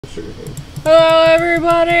Hello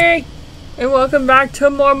everybody, and welcome back to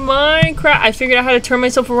more Minecraft. I figured out how to turn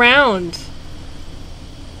myself around.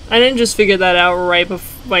 I didn't just figure that out right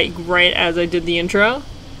as I did the intro.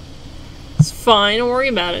 It's fine, don't worry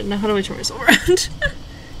about it. Now how do I turn myself around?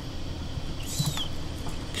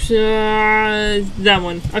 That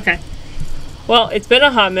one. Okay. Well, it's been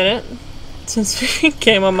a hot minute since we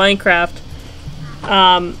came on Minecraft.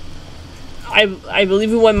 I believe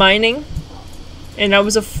we went mining. And that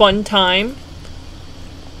was a fun time.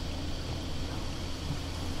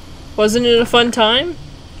 Wasn't it a fun time?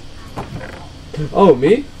 Oh,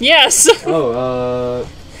 me? Yes! Oh,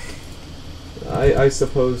 I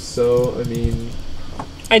suppose so. I mean...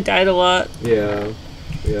 I died a lot. Yeah,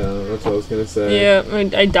 that's what I was gonna say. Yeah,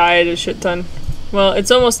 I died a shit ton. Well,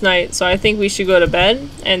 it's almost night, so I think we should go to bed,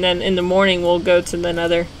 and then in the morning we'll go to the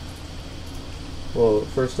Nether. Well,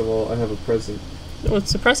 first of all, I have a present.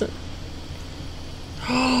 What's the present?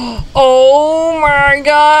 Oh my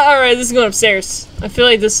god! Alright, this is going upstairs. I feel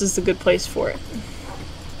like this is the good place for it.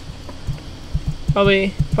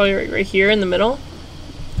 Probably right here in the middle.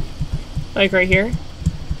 Like right here.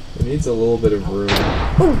 It needs a little bit of room.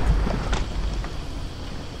 Ooh.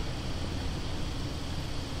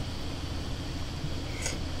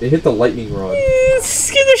 It hit the lightning rod. It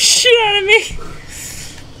scared the shit out of me.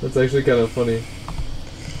 That's actually kind of funny.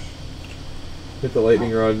 Hit the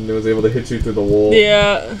lightning rod and it was able to hit you through the wall.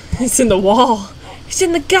 Yeah, it's in the wall. It's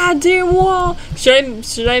in the goddamn wall.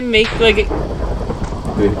 Should I make like a...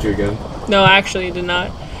 Did it hit you again? No, actually it did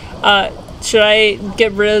not. Should I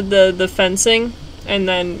get rid of the fencing and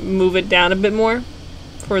then move it down a bit more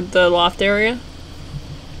for the loft area?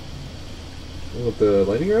 With the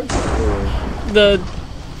lightning rod? Or?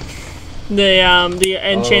 The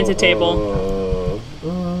enchanted table.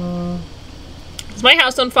 Is my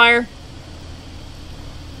house on fire?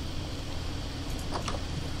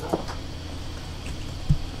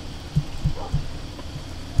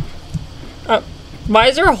 Why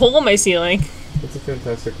is there a hole in my ceiling? That's a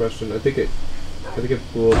fantastic question. I think it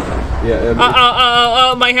blew up. Yeah.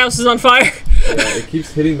 Oh, my house is on fire. Yeah, it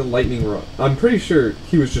keeps hitting the lightning rod. I'm pretty sure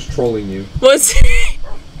he was just trolling you. Was he?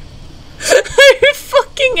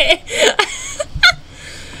 Fucking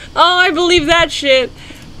Oh, I believe that shit.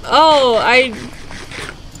 Oh,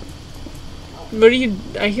 what do you...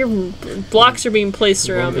 I hear blocks are being placed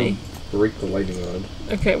around me. Break the lightning rod.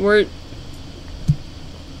 Okay, we're...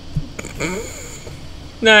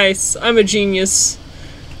 Nice. I'm a genius.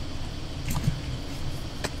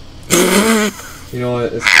 You know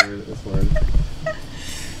what? It's fine. It's fine.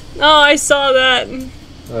 Oh, I saw that. I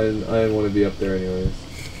didn't want to be up there anyways.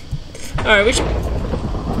 Alright, we should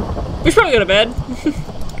probably go to bed.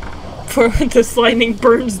 Before this lightning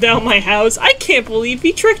burns down my house. I can't believe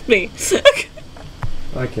he tricked me.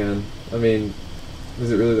 I can. I mean,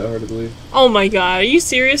 is it really that hard to believe? Oh my god, are you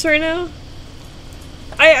serious right now?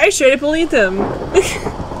 I should have believed him.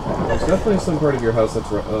 There's definitely some part of your house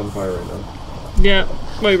that's on fire right now. Yeah.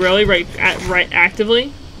 Wait, really? Right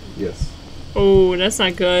actively? Yes. Oh, that's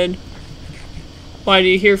not good. Why, do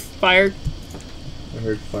you hear fire? I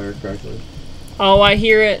heard fire crackling. Oh, I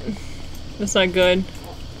hear it. That's not good.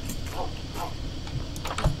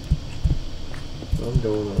 I'm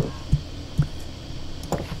going off.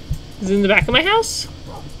 Is it in the back of my house?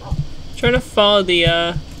 Trying to follow the,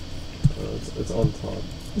 it's on top.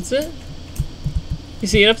 Is it? You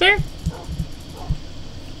see it up there?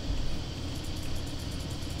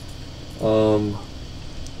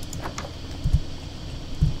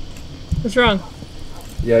 What's wrong?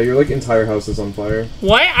 Yeah, your like entire house is on fire.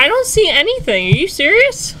 What? I don't see anything. Are you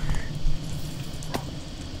serious?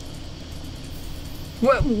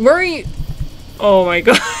 What? Where are you? Oh my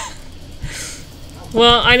god.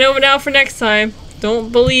 Well, I know now for next time.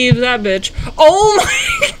 Don't believe that bitch. Oh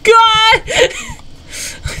my god!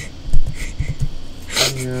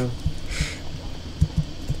 Yeah.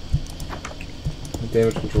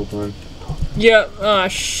 Damage control time. Yep. Oh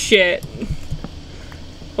shit.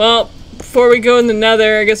 Well, before we go in the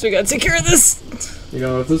Nether, I guess we gotta take care of this. You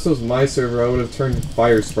know, if this was my server, I would have turned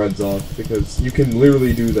fire spreads off because you can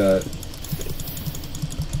literally do that.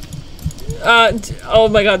 Oh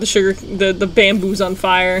my god, the bamboo's on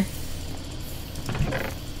fire.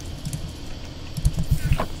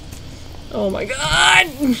 Oh my god!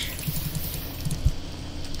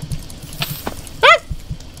 Ah!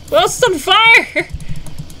 Well, it's on fire!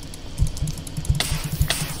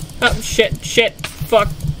 Oh, shit, fuck,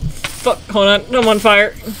 hold on, I'm on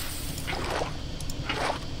fire.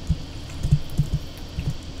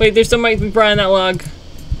 Wait, there's somebody behind that log.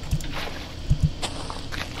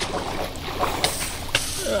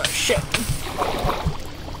 Oh, shit.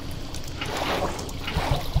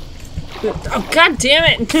 Oh, god damn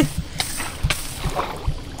it!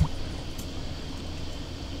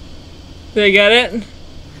 Did I get it?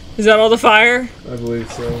 Is that all the fire? I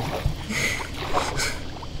believe so. Man!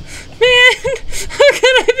 How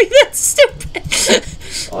can I be that stupid?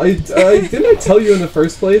 Didn't I tell you in the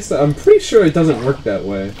first place? I'm pretty sure it doesn't work that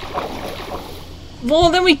way.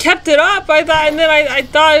 Well, then we kept it up, I thought, and then I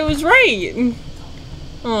thought it was right.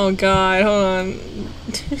 Oh god, hold on.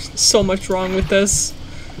 So much wrong with this.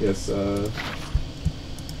 Yes,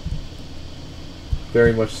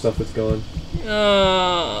 very much stuff is gone.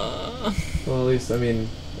 Well, at least, I mean,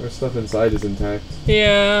 our stuff inside is intact.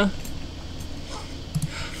 Yeah.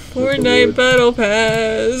 Fortnite Battle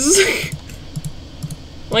Pass.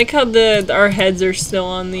 Like how our heads are still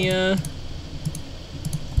on the,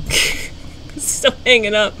 still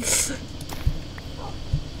hanging up.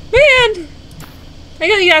 Man! I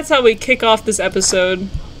think that's how we kick off this episode.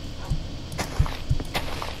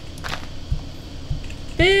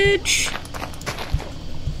 Bitch!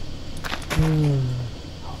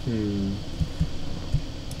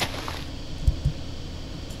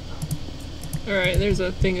 Alright, there's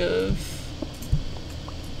a thing of...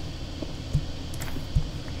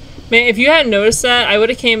 Man, if you hadn't noticed that, I would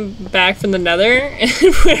have came back from the Nether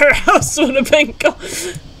and our house would have been gone.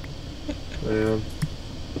 Yeah.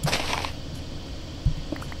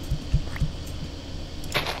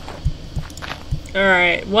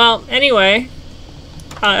 Alright, well, anyway.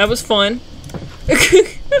 That was fun.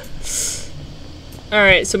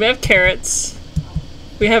 Alright, so we have carrots.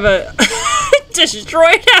 We have a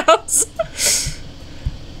destroyed house.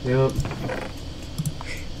 Yep.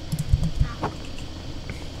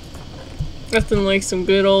 Nothing like some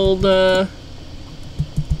good old,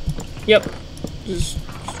 Yep. Just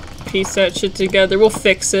piece that shit together. We'll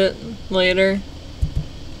fix it later.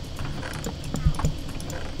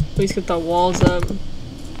 Please get the walls up.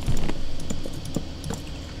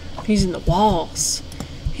 He's in the walls.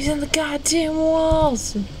 He's in the goddamn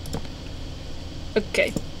walls.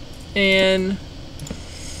 Okay. And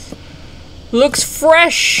looks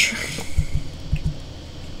fresh.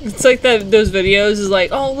 It's like those videos is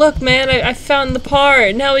like, oh look man, I found the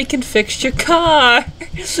part. Now we can fix your car.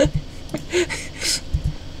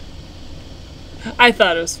 I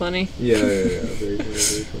thought it was funny. Yeah. Very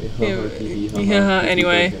funny. Yeah,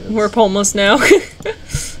 anyway, we're homeless now.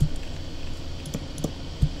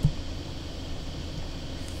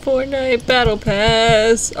 Fortnite Battle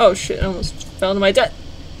Pass. Oh shit, I almost fell to my death.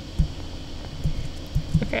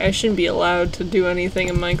 Okay, I shouldn't be allowed to do anything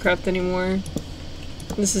in Minecraft anymore.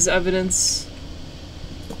 This is evidence.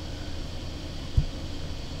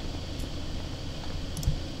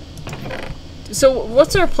 So,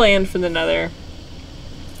 what's our plan for the Nether?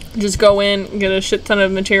 Just go in, get a shit ton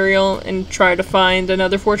of material, and try to find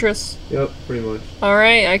another fortress? Yep, pretty much.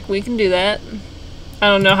 Alright, we can do that. I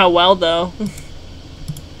don't know how well, though.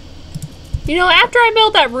 You know, after I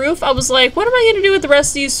built that roof, I was like, what am I gonna do with the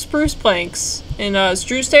rest of these spruce planks? And,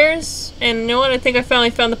 strew stairs? And you know what? I think I finally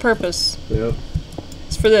found the purpose. Yep.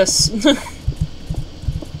 It's for this.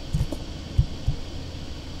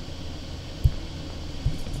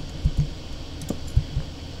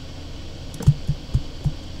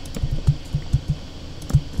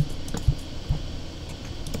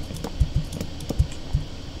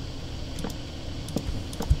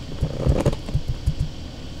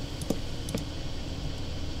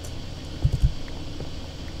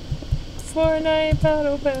 Fortnite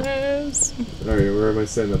Battle Pass. Alright, where am I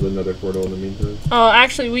setting up another portal in the meantime? Oh,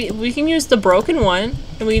 actually, we can use the broken one,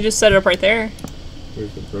 and we can just set it up right there.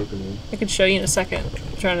 Where's the broken one? I can show you in a second.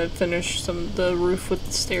 I'm trying to finish the roof with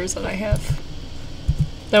the stairs that I have.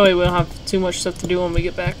 That way we don't have too much stuff to do when we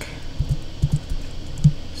get back.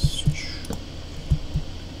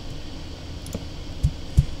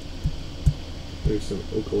 There's some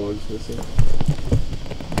oak logs missing.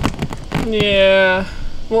 Yeah.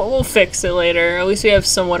 We'll fix it later. At least we have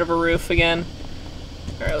somewhat of a roof again.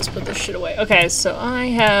 Alright, let's put this shit away. Okay, so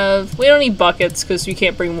we don't need buckets because you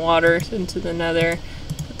can't bring water into the Nether.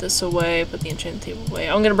 Put this away, put the enchanted table away.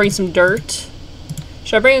 I'm gonna bring some dirt.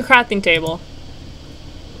 Should I bring a crafting table?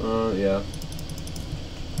 Yeah.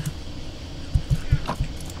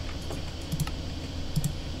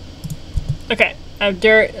 Okay, I have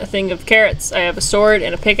dirt, a thing of carrots, I have a sword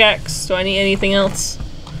and a pickaxe. Do I need anything else?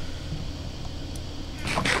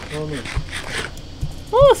 Oh, no.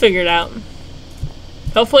 We'll figure it out.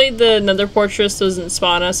 Hopefully the Nether Fortress doesn't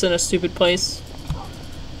spawn us in a stupid place.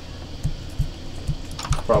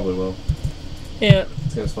 Probably will. Yeah.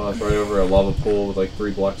 It's gonna spawn us right over a lava pool with like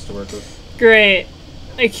 3 blocks to work with. Great.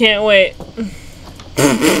 I can't wait.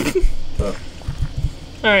 Oh.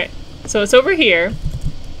 Alright, so it's over here.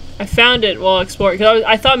 I found it while exploring, because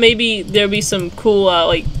I thought maybe there'd be some cool,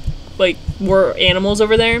 like, more animals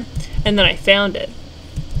over there, and then I found it.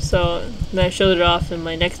 So, then I showed it off in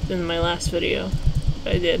my last video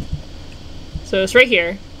that I did. So it's right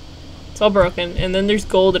here. It's all broken, and then there's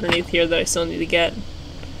gold underneath here that I still need to get.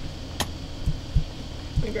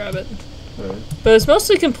 Let me grab it. Alright. But it's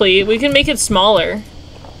mostly complete. We can make it smaller,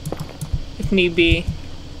 if need be.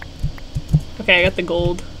 Okay, I got the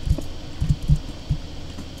gold.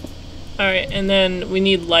 Alright, and then we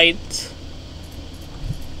need light.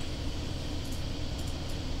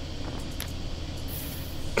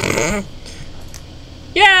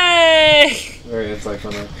 Yay! Very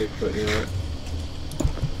anticlimactic, but you know what?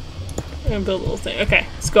 I'm gonna build a little thing. Okay,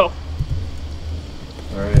 let's go.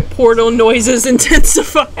 Alright. Portal noises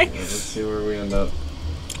intensify. Yeah, let's see where we end up.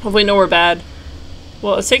 Hopefully nowhere bad.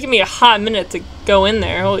 Well, it's taking me a hot minute to go in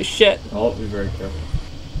there. Holy shit. I'll be very careful.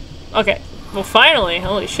 Okay. Well, finally.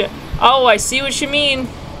 Holy shit. Oh, I see what you mean.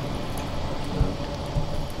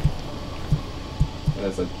 That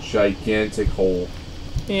is a gigantic hole.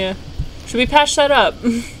 Yeah. Should we patch that up?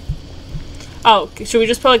 Oh, should we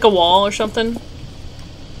just put like a wall or something?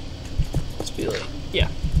 Just be like, yeah.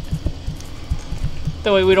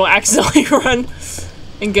 That way we don't accidentally run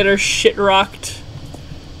and get our shit rocked.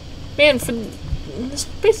 Man, this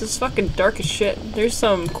place is fucking dark as shit. There's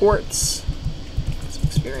some quartz. Some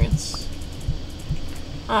experience.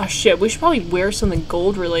 Ah, shit. We should probably wear something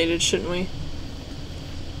gold related, shouldn't we?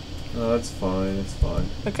 No, that's fine. It's fine.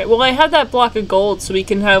 Okay, well, I have that block of gold, so we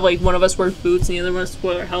can have, like, one of us wear boots and the other one us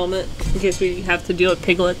wear a helmet in case we have to deal with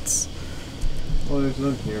piglets. Well, there's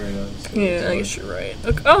none here right now. So Yeah, I guess you're right.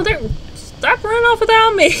 Okay. Oh, there. Stop running off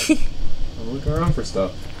without me. I'm looking around for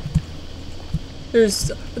stuff.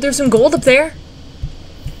 There's some gold up there.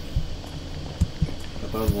 I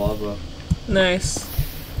found lava. Nice.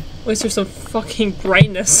 At least there's some fucking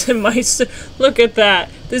brightness in my... Look at that.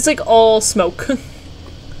 There's like all smoke.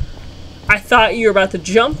 I thought you were about to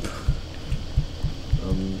jump.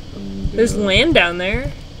 There's land down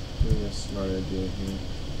there. Doing a smart idea here.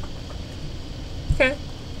 Okay.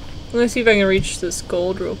 Let's see if I can reach this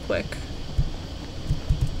gold real quick.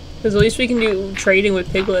 Because at least we can do trading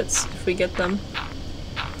with piglets if we get them.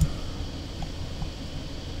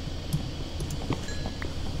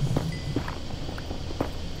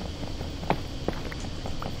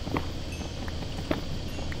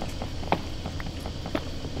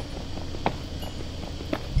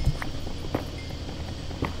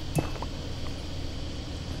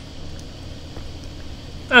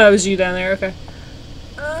 Oh, it was you down there, okay.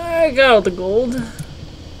 I got all the gold.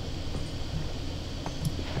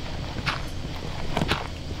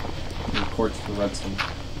 Quartz for redstone.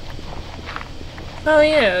 Oh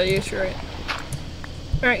yeah, yes, you're right.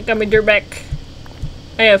 Alright, got my dirt back.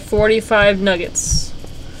 I have 45 nuggets.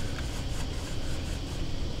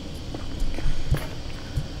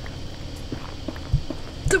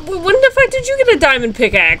 When the fuck did you get a diamond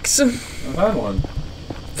pickaxe? I've had one.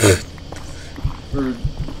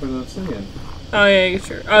 for the obsidian. Oh yeah,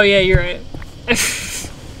 sure. Oh yeah, you're right.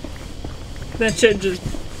 That shit just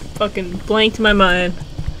fucking blanked my mind.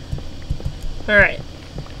 Alright.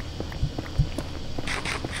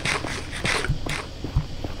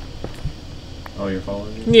 Oh, you're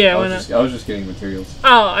following me? Yeah, why not? I was just getting materials.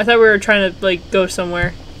 Oh, I thought we were trying to, like, go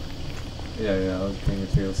somewhere. Yeah, I was getting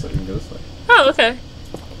materials so we can go this way. Oh, okay.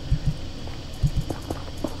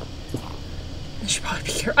 I should probably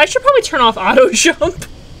be careful. I should probably turn off auto jump.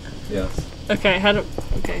 Yes. Okay,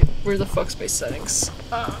 okay, where the fuck's my settings?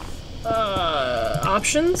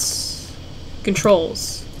 Options?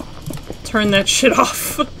 Controls. Turn that shit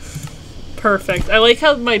off. Perfect. I like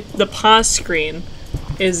how the pause screen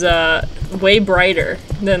is, way brighter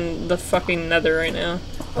than the fucking Nether right now.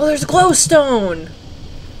 Oh, there's a glowstone!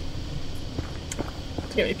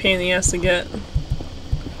 It's gonna be a pain in the ass to get.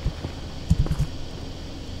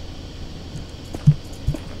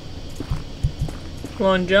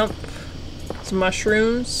 Long jump. Some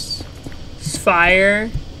mushrooms. Fire.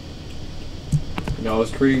 You know, I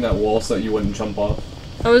was creating that wall so that you wouldn't jump off.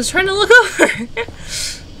 I was trying to look over.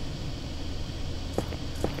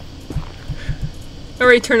 I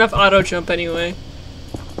already turned off auto jump anyway.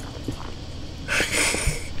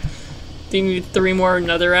 Do you need 3 more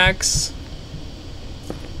nether axe?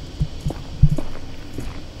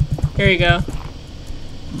 Here you go.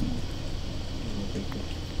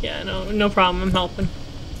 Yeah, no problem. I'm helping.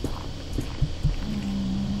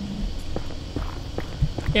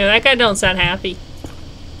 Yeah, that guy don't sound happy.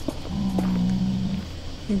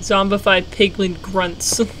 Zombified piglin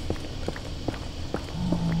grunts.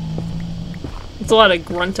 It's a lot of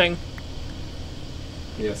grunting.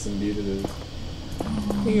 Yes, indeed it is.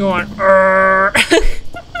 You want?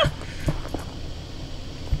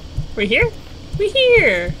 We here? We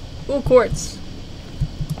here! Ooh, quartz.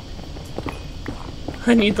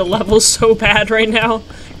 I need the levels so bad right now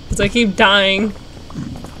because I keep dying.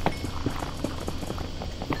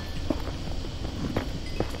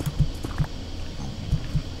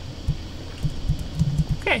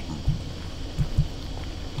 Okay.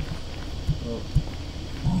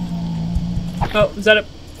 Oh, is that a...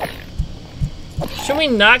 Should we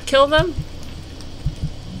not kill them?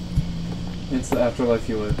 It's the afterlife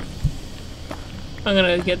you live. I'm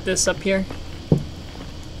gonna get this up here.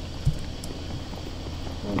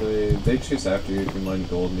 Well, they chase after you if you mine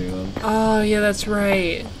gold near them. Oh, yeah, that's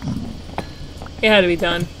right. It had to be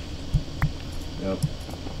done. Yep.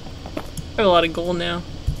 I have a lot of gold now.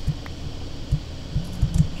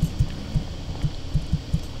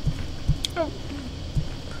 Oh.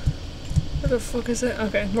 Where the fuck is it?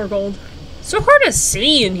 Okay, more gold. So hard to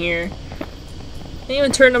see in here. I didn't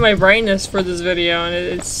even turn on my brightness for this video and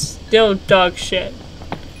it's still dog shit.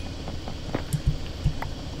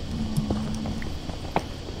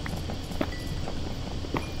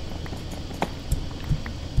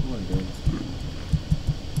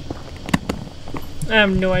 I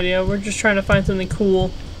have no idea. We're just trying to find something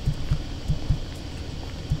cool.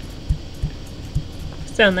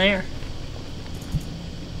 It's down there.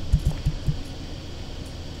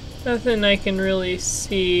 Nothing I can really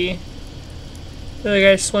see. The other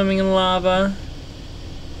guy's swimming in lava.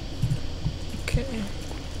 Okay.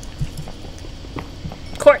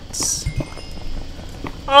 Quartz!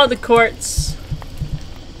 All the quartz!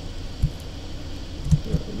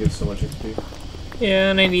 Yeah, it gives so much XP.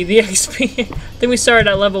 Yeah, and I need the XP. I think we started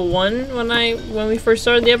at level 1 when we first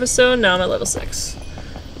started the episode. Now I'm at level 6.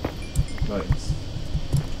 Nice.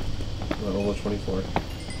 I'm at level 24.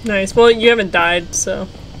 Nice. Well, you haven't died, so...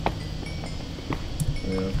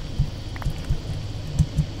 Yeah.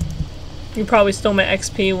 You probably stole my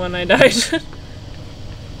XP when I died.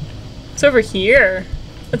 It's over here.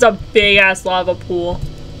 It's a big ass lava pool.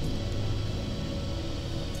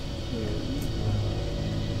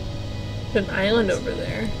 There's an island over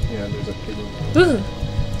there. Yeah, there's a pig. Ooh.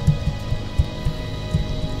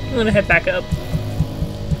 I'm gonna head back up.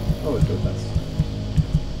 Oh, let's go fast.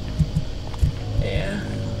 Yeah.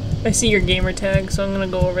 I see your gamer tag, so I'm gonna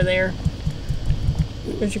go over there.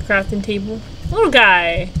 There's your crafting table. Little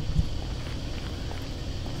guy!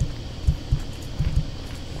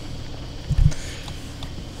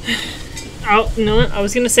 Oh, you know what? I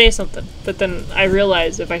was gonna say something, but then I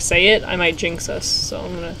realized if I say it, I might jinx us, so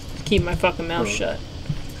I'm gonna keep my fucking mouth shut.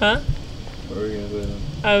 Huh? What were you gonna say then?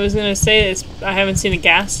 I was gonna say this. I haven't seen a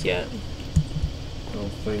ghast yet. Oh,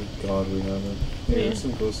 thank God we haven't. Yeah, there's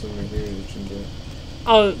some ghosts over here that you can get.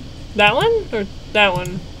 Oh, that one? Or that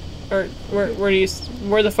one? Or where do you...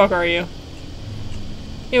 Where the fuck are you?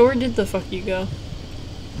 Yeah, where did the fuck you go?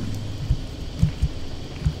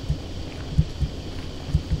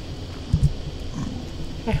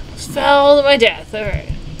 I almost fell to my death. Alright.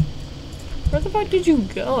 Where the fuck did you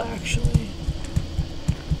go, actually?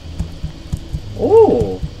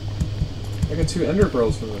 Oh! I got 2 ender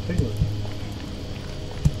pearls from the piglet.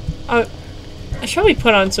 I should probably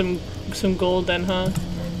put on some gold then, huh?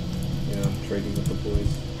 Yeah, I'm trading with the boys.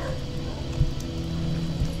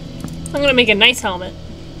 I'm gonna make a nice helmet.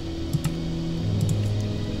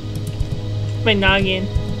 My noggin.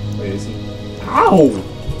 Wait, is he? Ow!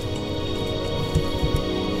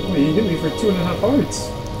 Wait, he hit me for 2.5 hearts.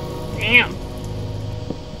 Damn.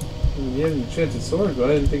 I mean, he had an enchanted sword, but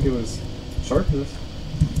I didn't think it was sharpness.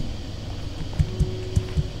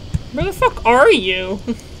 Where the fuck are you?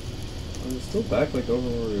 I'm still back, like, over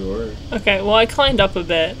where we were. Okay, well, I climbed up a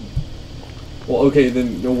bit. Well, okay,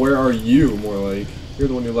 then no, where are you, more like? You're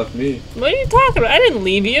the one who left me. What are you talking about? I didn't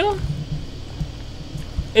leave you.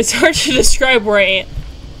 It's hard to describe where I am.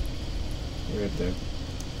 You're right there.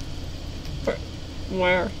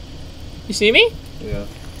 Where? You see me? Yeah.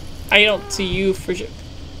 I don't see you for sure.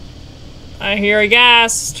 I hear a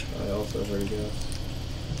ghast. I also heard a ghast.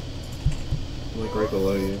 I'm like right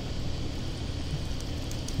below you.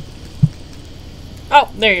 Oh,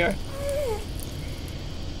 there you are.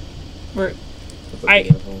 Where?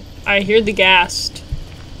 I hear the ghast.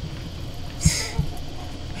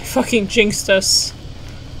 I fucking jinxed us.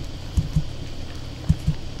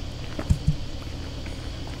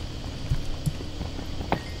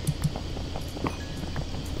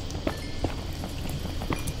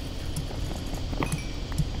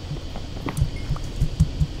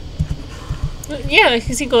 Yeah, I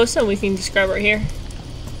can see glowstone we can describe right here.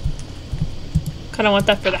 Kinda want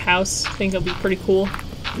that for the house. I think it'll be pretty cool.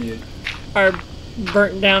 Yeah. Our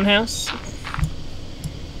burnt down house.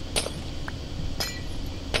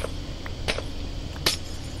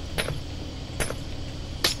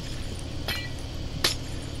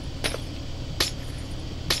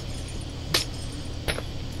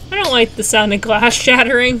 like the sound of glass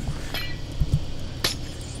shattering.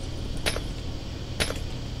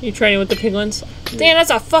 You training with the piglins? Yeah. Damn, that's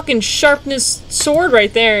a fucking sharpness sword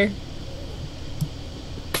right there.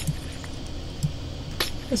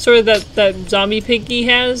 The sword that zombie piggy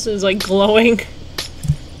has is like glowing.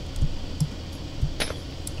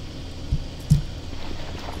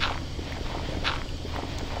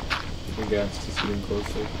 The gas is getting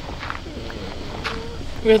closer.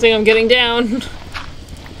 Good thing I'm getting down.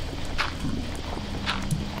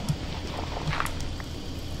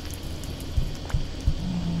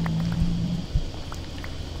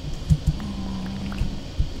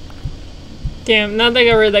 Damn, now that I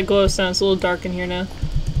got rid of that glow sound, it's a little dark in here now.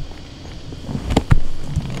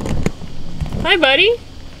 Hi, buddy.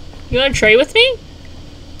 You wanna trade with me?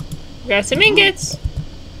 Got some ingots.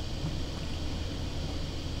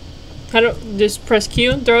 How do just press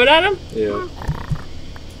Q and throw it at him? Yeah.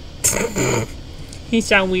 He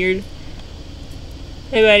sound weird.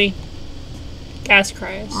 Hey, buddy. Gas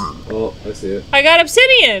cries. Oh, I see it. I got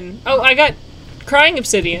obsidian. Oh, I got crying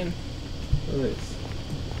obsidian. Nice.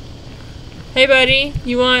 Hey, buddy.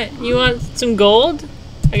 You want some gold?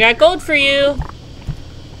 I got gold for you.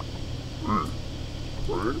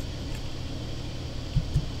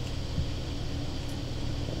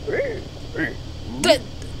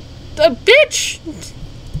 The bitch!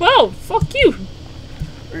 Whoa, fuck you!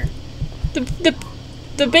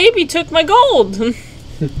 The baby took my gold!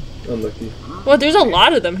 Unlucky. Well, there's a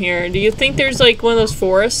lot of them here. Do you think there's like one of those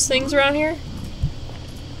forest things around here?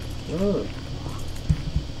 Oh.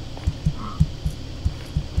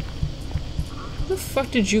 Where the fuck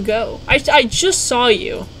did you go? I just saw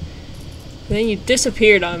you. And then you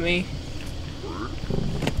disappeared on me.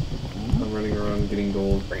 I'm running around getting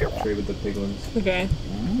gold. Trade with the piglins. Okay.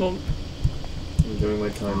 Well, I'm enjoying my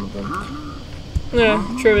time with them. yeah,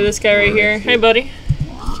 trade with this guy right here. Hey, buddy.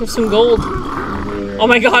 Have some gold. Oh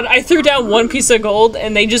my god, I threw down one piece of gold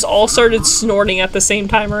and they just all started snorting at the same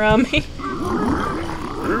time around me.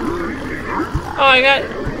 Oh, I got...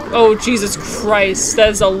 Oh, Jesus Christ. That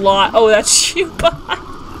is a lot. Oh, that's you. They better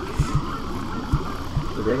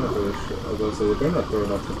not throw this shit. I was gonna say, they better not throw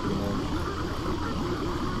it off the freaking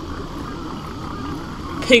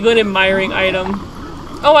Piglin admiring item.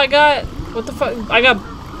 Oh, I got... What the fuck? I got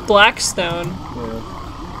Blackstone. Yeah.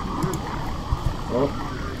 Oh.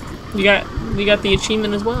 You got the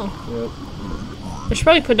achievement as well. Yep. I should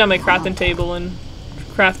probably put down my crafting table and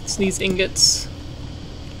craft these ingots.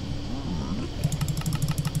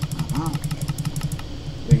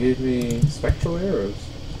 They gave me spectral arrows.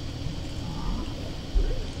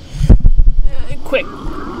 Quick.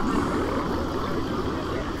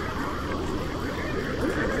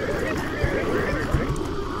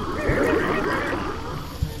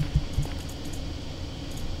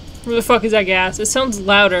 Where the fuck is that gas? It sounds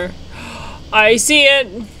louder. I see it!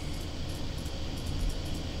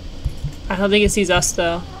 I don't think it sees us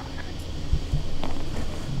though.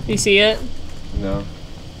 You see it? No.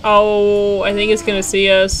 Oh, I think it's gonna see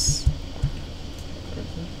us.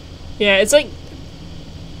 Yeah, it's like...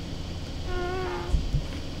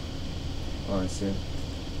 Oh, I see it.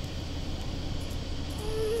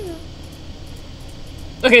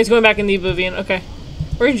 Okay, it's going back in the Oblivion. Okay.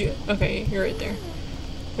 Where'd you... Okay, you're right there.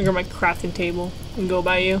 I'll grab my crafting table and go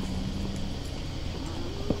by you.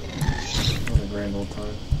 What a grand old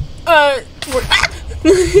time. I'm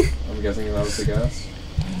guessing that was the gas?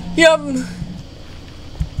 Yep.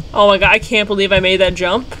 Oh my god, I can't believe I made that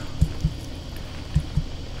jump.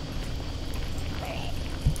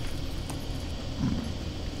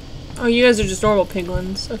 Oh, you guys are just normal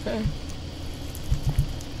piglins. Okay.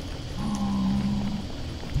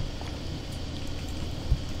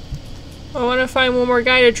 I want to find one more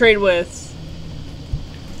guy to trade with.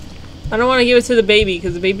 I don't want to give it to the baby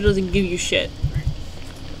because the baby doesn't give you shit.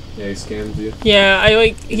 Yeah, he scams you. Yeah, I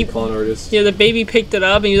like... He's a con artist. Yeah, the baby picked it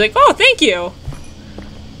up and he's like, oh, thank you!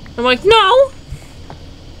 I'm like, no!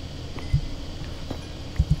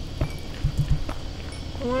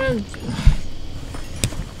 I wanna...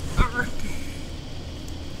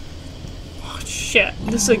 Oh, shit.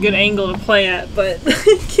 This is a good angle to play at, but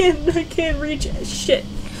I can't reach it. Shit.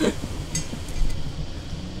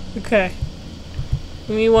 Okay.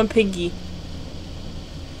 Give me one piggy.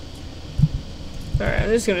 Alright, I'm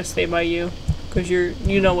just gonna stay by you. Because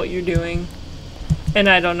you know what you're doing. And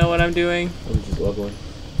I don't know what I'm doing. I'm just leveling.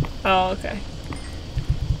 Oh, okay.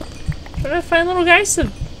 Trying to find little guys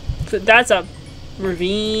to... That's a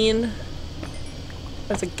ravine.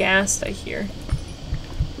 That's a ghast, I hear.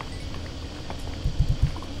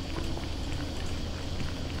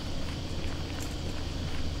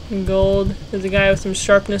 And gold. There's a guy with some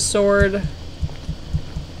sharpness sword.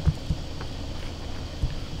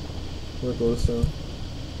 More glowstone.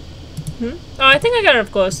 Hmm? Oh, I think I got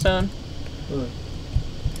enough glowstone. Oh.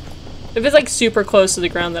 If it's like super close to the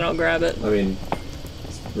ground, then I'll grab it. I mean,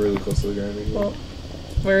 it's really close to the ground. Well,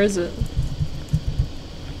 where is it?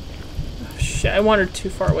 Oh, shit, I wandered too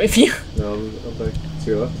far away from you. No, I'm back. To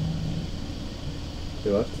your left. To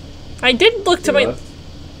your left. I did look to my left.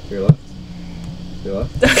 To your left. To your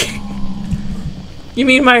left. Okay. You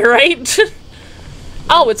mean my right?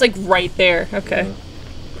 Oh, it's like right there. Okay. Yeah.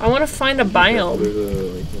 I want to find a biome. There's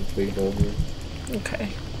a big hole here. Okay.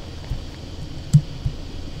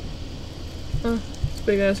 Oh, it's a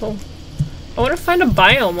big asshole. I want to find a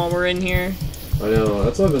biome while we're in here. I know,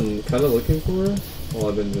 that's what I've been kind of looking for while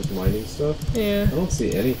I've been just mining stuff. Yeah. I don't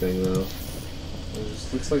see anything though. It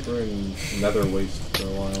just looks like we're in Nether waste for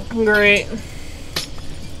a while. Great.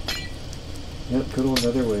 Yep, good old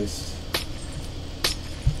Nether waste.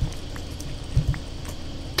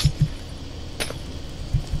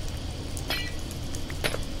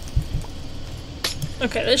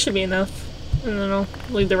 Okay, that should be enough. And then I'll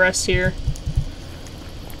leave the rest here.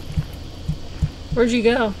 Where'd you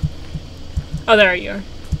go? Oh, there you are.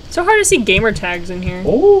 It's so hard to see gamer tags in here.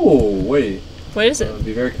 Oh, wait. What is it?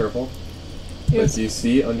 Be very careful. Yes. But do you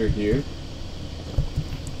see under here?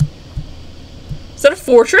 Is that a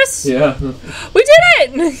fortress? Yeah. We did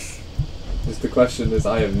it! Just the question is,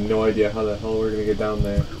 I have no idea how the hell we're gonna get down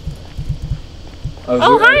there.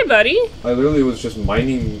 Oh, hi, buddy. I literally was just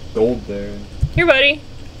mining gold there. Here, buddy.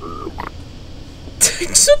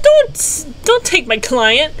 So don't take my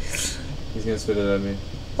client. He's gonna spit it at me.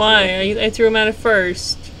 Why? I threw him at it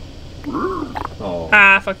first. Oh.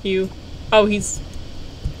 Ah, fuck you. Oh, he's...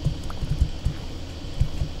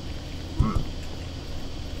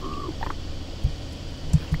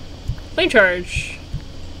 Flame charge.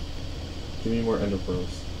 Give me more ender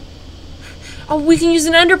pearls. Oh, we can use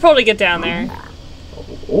an ender pearl to get down there.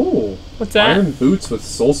 Oh. What's that? Iron boots with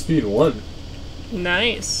soul speed 1.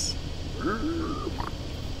 Nice.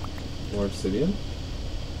 More obsidian?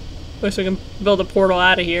 Wish we can build a portal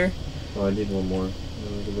out of here. Oh, I need one more.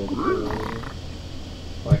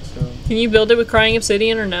 Blackstone? Can you build it with crying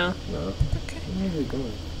obsidian or no? No. Okay. Where are they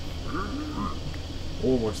going?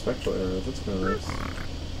 Oh, more spectral arrows. That's kind of nice.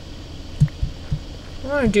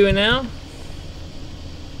 What am I doing now?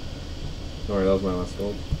 Alright, that was my last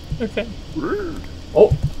gold. Okay.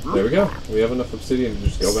 Oh! There we go. We have enough obsidian to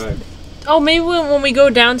just go back. Oh, maybe when we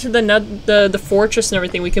go down to the fortress and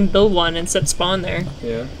everything, we can build one and set spawn there.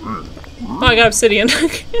 Yeah. Oh, I got obsidian.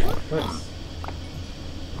 Nice.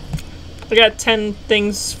 I got 10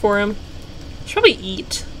 things for him. Should probably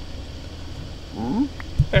eat. I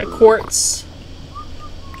got quartz.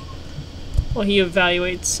 While he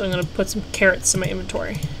evaluates, I'm gonna put some carrots in my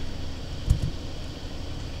inventory.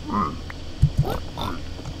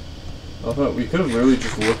 I thought we could have really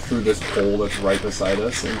just looked through this hole that's right beside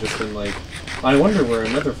us and just been like, I wonder where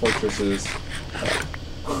another fortress is.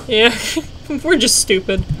 Yeah, we're just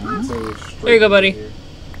stupid. So There you go, buddy.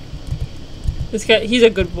 This guy, he's a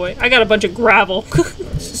good boy. I got a bunch of gravel.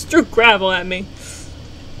 Just threw gravel at me.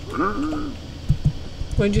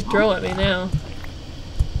 What'd you throw at me now?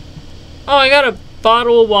 Oh, I got a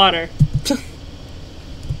bottle of water.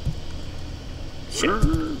 Shit.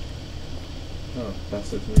 Oh,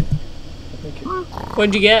 passed it to me. Thank you.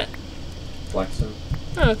 What'd you get? Blackstone.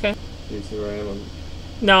 Oh, okay. Do you see where I am?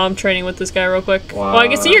 No, I'm training with this guy real quick. Wow. Well, I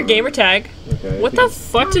can see your gamer tag. Okay. What the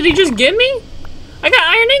fuck did he just give me? I got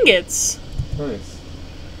iron ingots. Nice.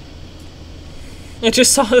 I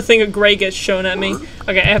just saw the thing of gray get shown at me.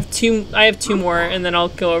 Okay, I have two more, and then I'll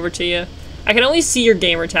go over to you. I can only see your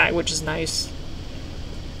gamer tag, which is nice.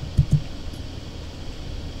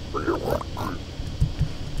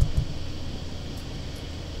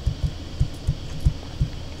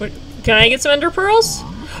 What, can I get some ender pearls?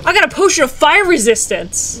 I got a potion of fire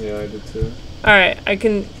resistance! Yeah, I did too. Alright, I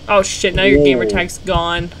can... Oh shit, now your gamer tag's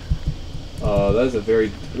gone. That is a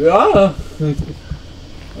very... Ah!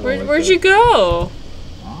 Where'd you go?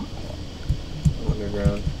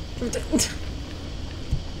 Underground.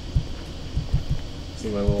 See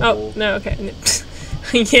my little Oh, hole? no, okay.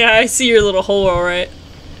 Yeah, I see your little hole, alright.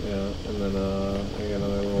 Yeah, and then I got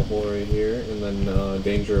another little hole right here, and then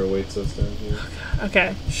danger awaits us down here.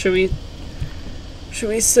 Okay, should we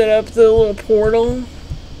set up the little portal?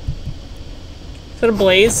 Is that a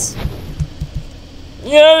blaze?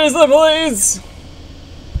 Yeah, there's a blaze!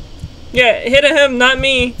 Yeah, hit him, not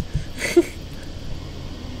me.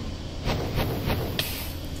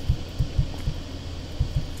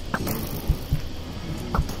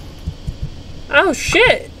 Oh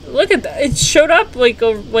shit! Look at that! It showed up like a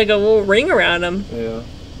little ring around him. Yeah.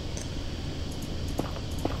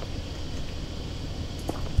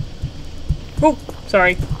 Oh,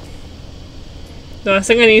 sorry. No, I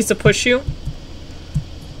think I need to push you.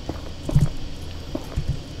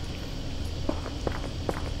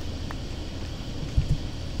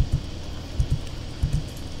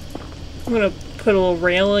 I'm gonna put a little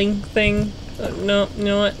railing thing. No, you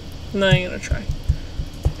know what? I'm not even gonna try.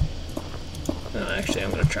 No, actually,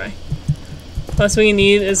 I'm gonna try. Last thing we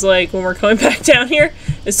need is, like, when we're coming back down here,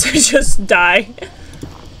 is to just die.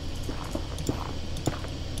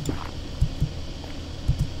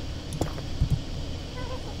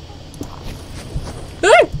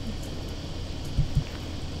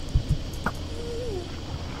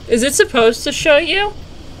 Is it supposed to show you?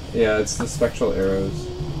 Yeah, it's the spectral arrows.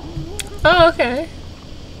 Oh, okay.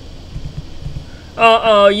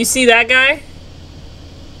 Uh-oh, you see that guy?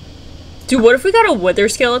 Dude, what if we got a wither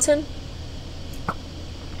skeleton?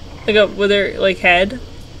 Like a wither, like, head?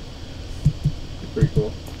 Pretty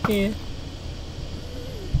cool. Yeah.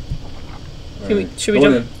 Right. Should we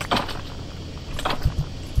jump?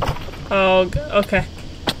 Oh, okay.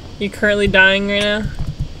 You currently dying right now?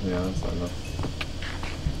 Yeah, that's not enough.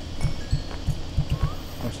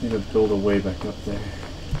 I just need to build a way back up there.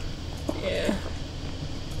 Yeah.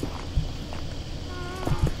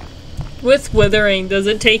 With withering, does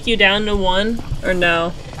it take you down to 1 or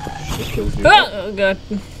no? It kills you. Oh god.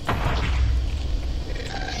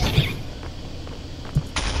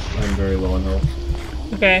 I'm very low on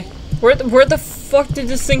health. Okay. Where the fuck did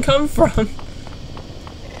this thing come from?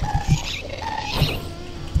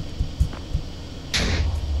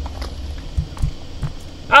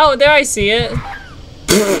 Oh, there I see it.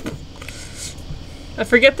 I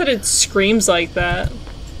forget that it screams like that.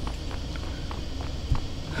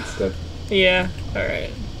 It's dead. Yeah,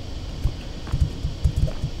 alright.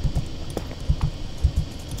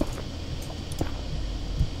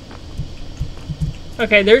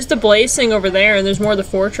 Okay, there's the blaze thing over there, and there's more of the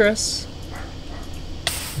fortress.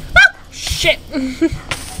 Ah! Shit!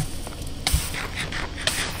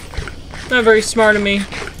 Not very smart of me.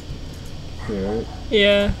 Yeah, right?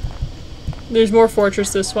 Yeah. There's more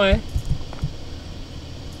fortress this way.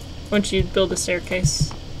 Once you build a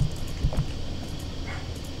staircase.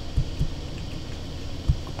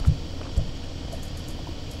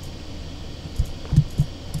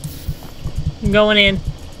 I'm going in.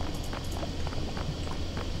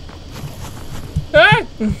 Ah!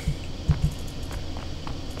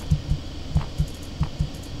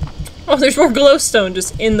 Oh, there's more glowstone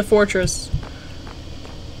just in the fortress.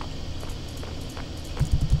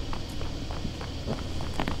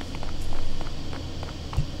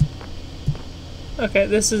 Okay,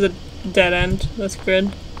 this is a dead end. That's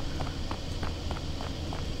good.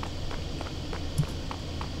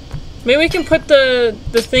 Maybe we can put the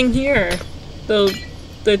thing here. The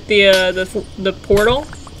portal.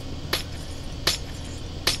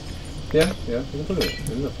 Yeah, we can put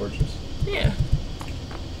it in the fortress. Yeah.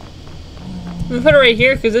 I'm gonna put it right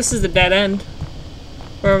here because this is the dead end.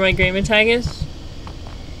 Where my agreement tag is.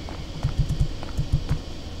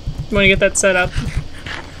 You wanna get that set up?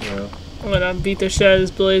 Yeah. I'm gonna beat the shit out of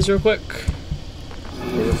this blaze real quick.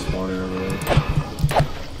 We're just spawning over there.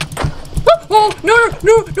 Oh, no,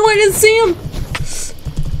 I didn't see him!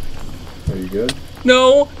 Are you good?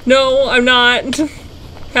 No, I'm not.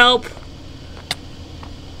 Help.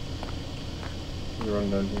 You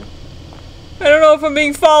run down here. I don't know if I'm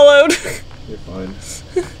being followed. You're fine.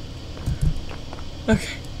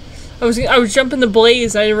 Okay. I was jumping the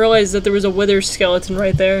blaze. I didn't realize that there was a wither skeleton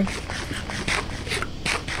right there.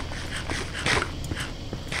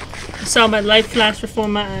 I saw my life flash before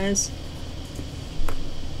my eyes.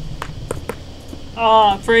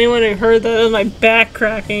 Ah, for anyone who heard that, that was my back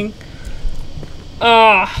cracking.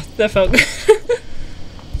 Ah, that felt good.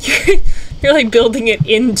 You're like building it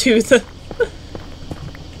into the...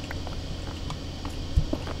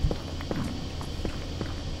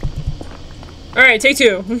 Alright, take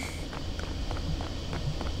 2.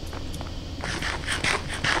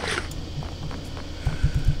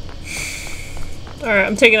 Alright,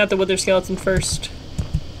 I'm taking out the wither skeleton first.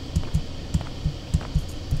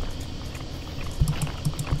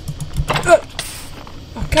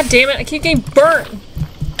 Oh, god damn it, I keep getting burnt!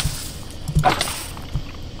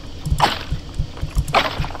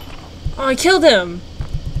 Oh, I killed him!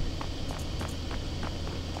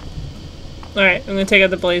 Alright, I'm gonna take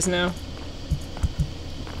out the blaze now.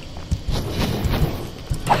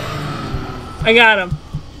 I got him.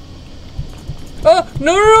 Oh,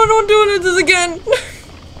 no, don't do this again!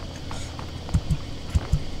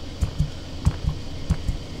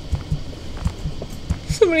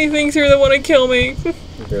 So many things here that want to kill me.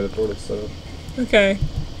 Okay, the portal's set up. Okay.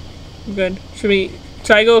 I'm good. Should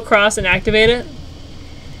I go across and activate it?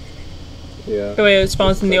 Yeah. The way it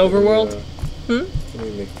spawns in the overworld? Let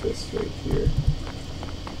me make this right here.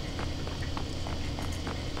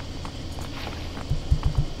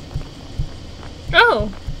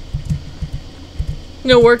 Oh!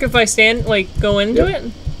 No work if I stand, like, go into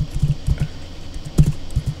it?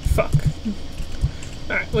 Fuck.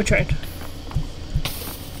 Alright, we tried.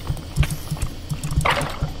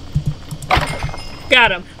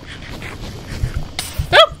 Got him.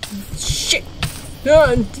 Oh! Shit!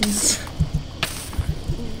 No,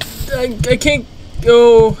 I can't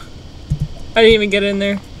go. I didn't even get in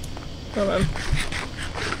there. Hold on.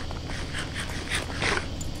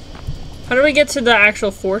 How do we get to the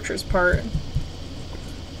actual fortress part?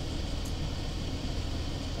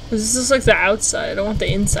 This is like the outside. I want the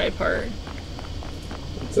inside part.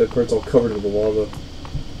 Inside part's all covered with lava.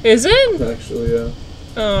 Is it? Actually, yeah.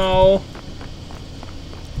 Oh.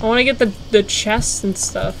 I want to get the chests and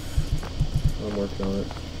stuff. I'm working on it.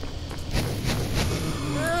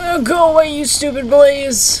 Go away, you stupid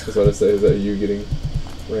blaze! I was about to say, is that you getting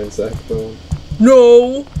ransacked bone?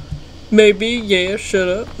 No! Maybe, yeah, shut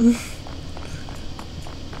up.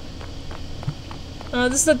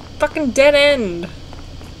 This is a fucking dead end.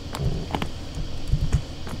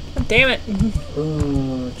 God damn it.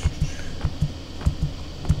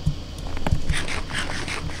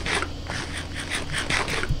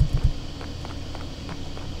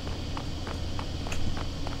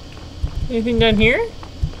 Anything down here?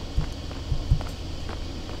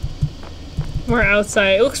 We're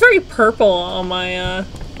outside. It looks very purple on my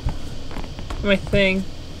my thing.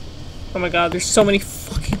 Oh my god, there's so many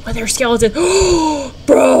fucking weather skeletons.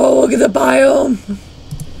 Bro, look at the biome.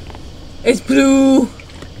 It's blue.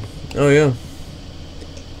 Oh yeah.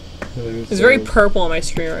 It's very purple on my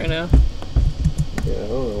screen right now. Yeah, I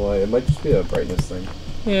don't know why. It might just be a brightness thing.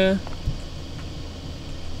 Yeah.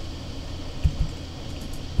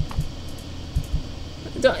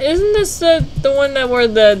 Isn't this the one that where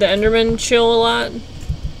the Endermen chill a lot?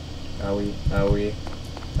 Owie, owie.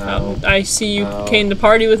 Ow. I see you Ow. came to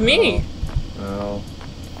party with me. Ow.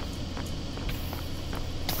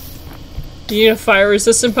 You need a fire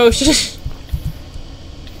resistant potion?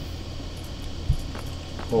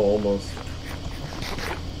 Oh, almost.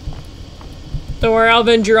 Don't worry, I'll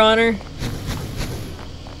avenge your honor.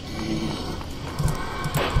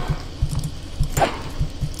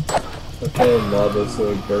 I fell in lava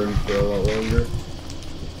so it burned for a lot longer.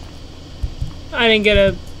 I didn't get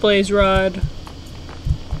a blaze rod.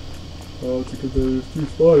 Oh, it's because there's 2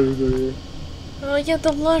 spiders right here. Oh yeah,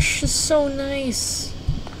 the lush is so nice.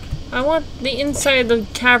 I want the inside of the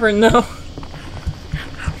cavern though.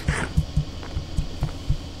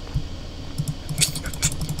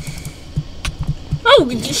 Oh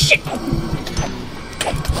shit!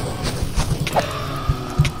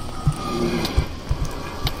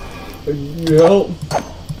 Can you help?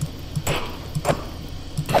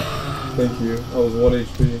 Thank you. I was 1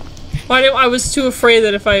 HP. I was too afraid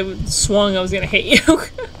that if I swung I was gonna hit you.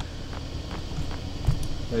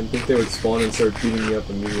 I didn't think they would spawn and start beating me up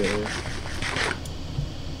immediately.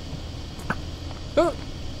 Oh,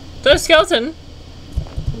 there's a skeleton.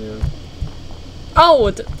 Yeah.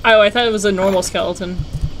 Oh, I thought it was a normal skeleton.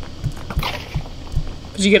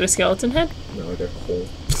 Did you get a skeleton head? No, I got coal.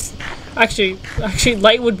 Actually,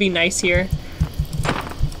 light would be nice here.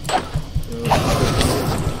 I'm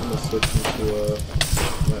gonna switch into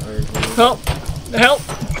my iron hand. Help! Help!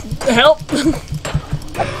 Help!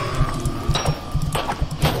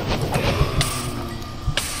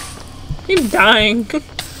 I'm dying.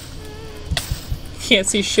 Can't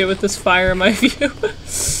see shit with this fire in my view.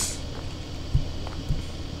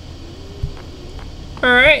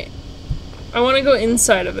 Alright. I want to go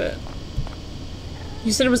inside of it.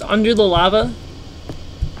 You said it was under the lava?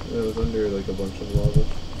 Yeah, it was under like a bunch of lava.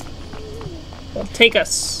 Well, take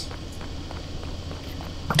us.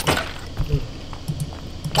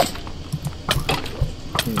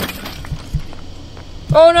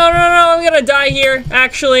 Oh no, I'm gonna die here,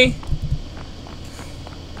 actually.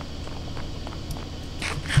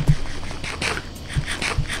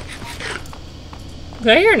 Did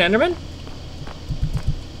I hear an Enderman?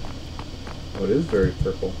 Oh, it is very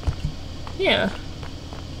purple. Yeah.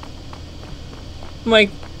 I'm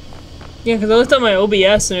like, yeah, because I looked at my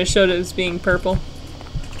OBS and it showed it as being purple.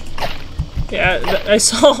 Yeah, I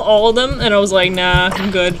saw all of them and I was like, nah,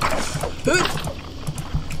 I'm good.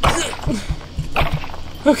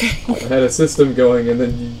 Okay. I had a system going and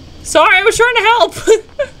then you... Sorry, I was trying to help!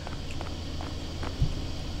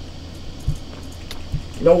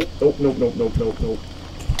 Nope, nope, nope, nope, nope, nope, nope.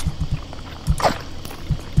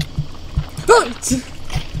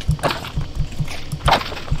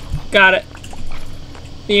 Got it.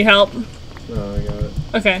 Need help? No, I got it.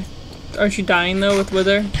 Okay. Aren't you dying though with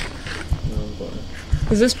Wither? No, I'm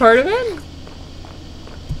fine. Is this part of it?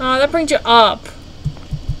 Oh, that brings you up.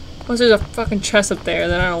 Unless there's a fucking chest up there,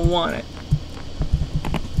 then I don't want it.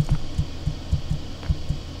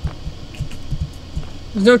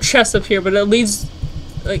 There's no chest up here, but it leads...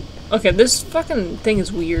 Like, okay, this fucking thing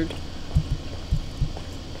is weird.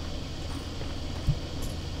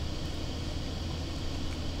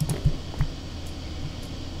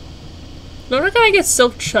 Don't I gotta get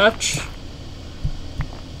silk touch?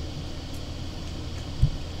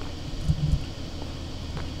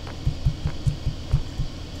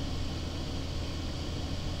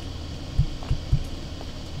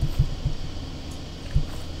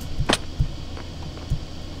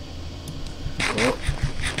 Well,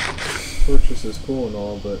 fortress is cool and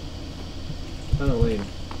all, but kinda lame.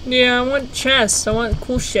 Yeah, I want chests. I want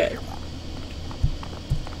cool shit.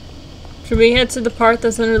 Should we head to the part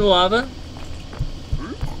that's under the lava?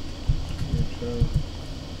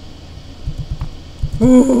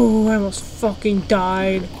 Ooh, I almost fucking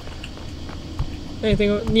died.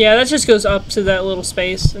 Anything? Yeah, that just goes up to that little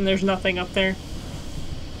space, and there's nothing up there.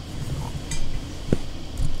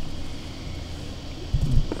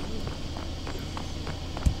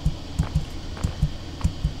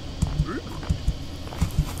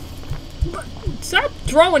 Stop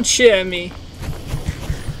throwing shit at me.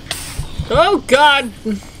 Oh god!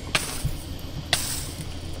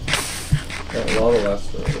 That lava lasts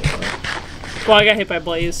for a while. Well, I got hit by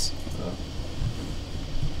Blaze. Oh.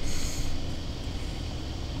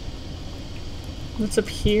 What's up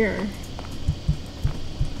here?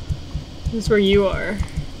 This is where you are.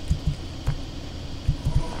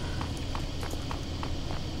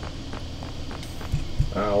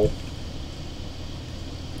 Ow.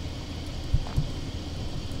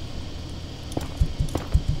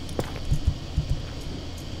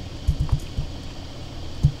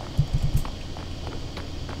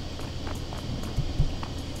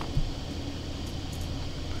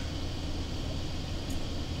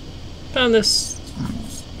 Found this.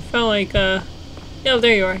 Found like, yeah,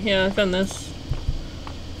 there you are. Yeah, I found this.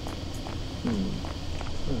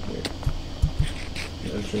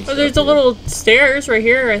 Okay. Oh, there's a little stairs right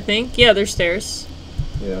here, I think. Yeah, there's stairs.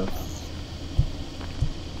 Yeah.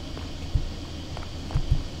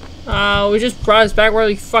 We just brought us back where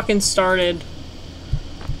we fucking started.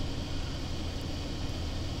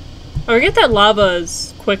 I forget that lava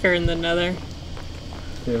is quicker in the Nether.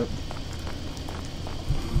 Yeah.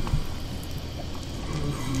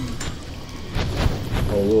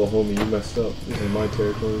 Oh, little homie, you messed up. This is my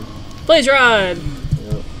territory. Blaze Rod!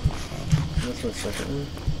 Yep. That's my second one.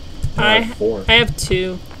 I have 4. I have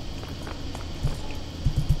 2.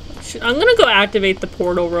 I'm gonna go activate the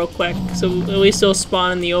portal real quick, so at least it'll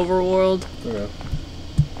spawn in the overworld. Okay.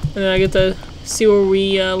 And then I get to see where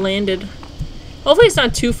we landed. Hopefully it's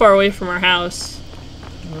not too far away from our house.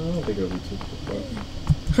 I don't think it'll be too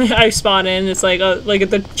far. I spawn in, it's like at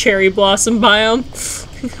the cherry blossom biome.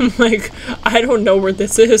 I'm like, I don't know where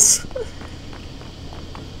this is.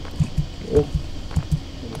 Oh.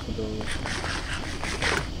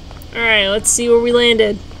 Alright, let's see where we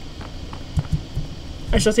landed.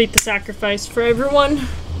 I shall take the sacrifice for everyone.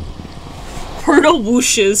 Portal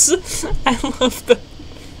whooshes. I love the...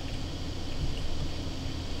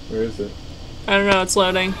 Where is it? I don't know, it's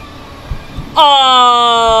loading.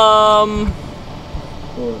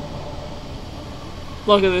 What?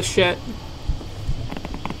 Look at this shit.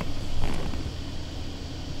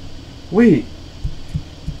 Wait.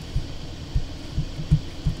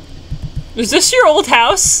 Is this your old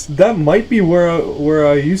house? That might be where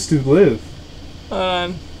I used to live.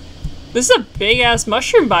 This is a big ass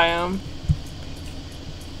mushroom biome.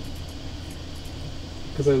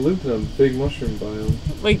 Because I lived in a big mushroom biome.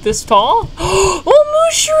 Like this tall? Oh,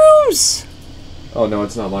 mushrooms! Oh no,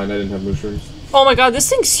 it's not mine. I didn't have mushrooms. Oh my god, this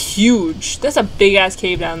thing's huge. That's a big ass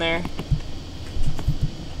cave down there.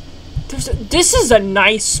 This is a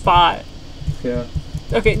nice spot. Yeah.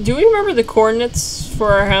 Okay, do we remember the coordinates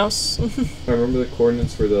for our house? I remember the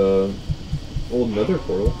coordinates for the old Nether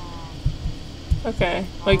portal. Okay,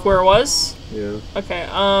 like where it was? Yeah. Okay,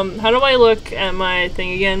 how do I look at my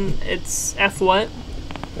thing again? It's F what?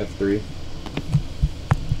 F3.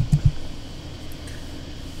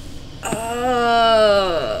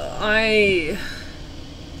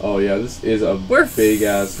 Oh yeah, this is a big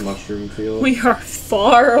ass mushroom field. We are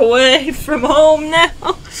far away from home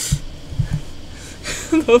now.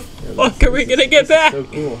 The fuck are we gonna get back? So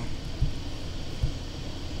cool.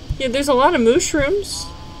 Yeah, there's a lot of mushrooms.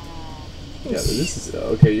 Yeah, this is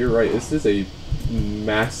okay. You're right. This is a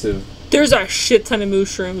massive. There's a shit ton of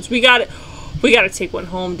mushrooms. We gotta take one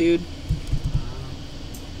home, dude.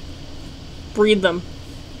 breed them.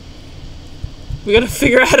 We gotta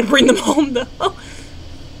figure out how to bring them home, though.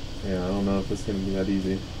 Yeah, I don't know if it's gonna be that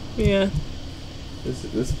easy. Yeah.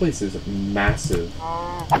 This place is massive.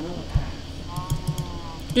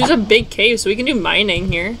 There's a big cave, so we can do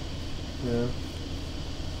mining here. Yeah.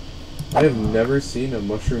 I have never seen a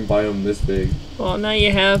mushroom biome this big. Well, now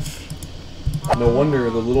you have. No wonder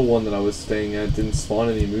the little one that I was staying at didn't spawn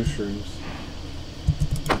any mushrooms.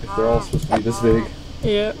 If they're all supposed to be this big.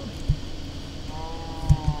 Yeah.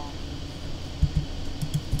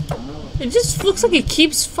 It just looks like it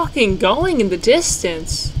keeps fucking going in the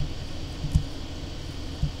distance.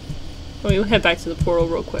 Oh, we'll head back to the portal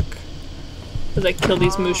real quick. As I kill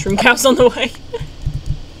these mushroom cows on the way.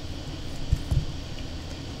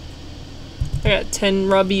 I got 10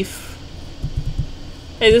 raw beef.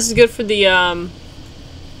 Hey, this is good for the,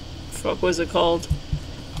 fuck, what is it called?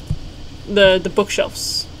 The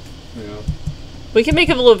bookshelves. Yeah. We can make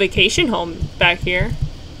a little vacation home back here.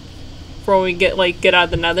 Before we get out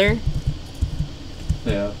of the Nether.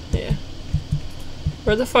 Yeah. Yeah.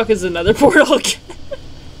 Where the fuck is the Nether portal again?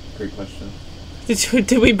 Great question.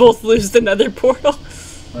 Did we both lose the Nether portal?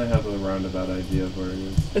 I have a roundabout idea of where it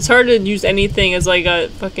is. It's hard to use anything as like a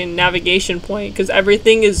fucking navigation point because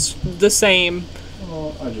everything is the same.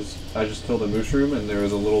 Oh, I just killed a mushroom and there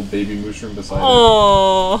was a little baby mushroom beside it.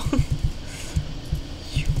 Oh.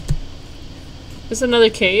 Is another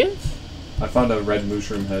cave? I found a red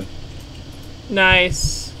mushroom head.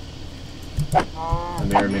 Nice. I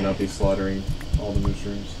may or may not be slaughtering all the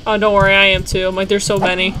mushrooms. Oh, don't worry, I am too. I'm like, there's so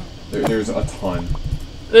many. There's a ton.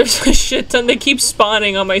 There's a shit ton. They keep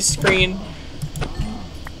spawning on my screen.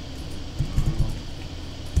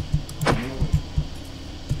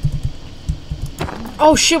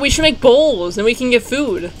 Oh shit, we should make bowls and we can get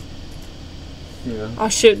food. Yeah. Oh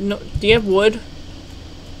shit, no. Do you have wood?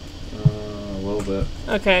 A little bit.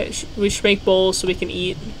 Okay, we should make bowls so we can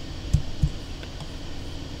eat.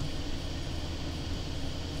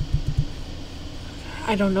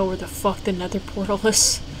 I don't know where the fuck the Nether portal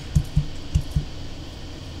is.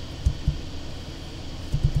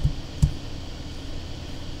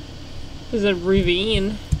 There's a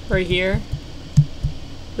ravine right here.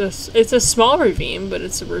 It's a small ravine, but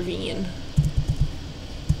it's a ravine.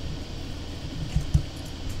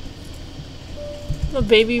 Little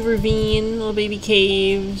baby ravine, little baby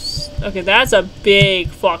caves. Okay, that's a big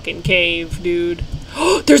fucking cave, dude.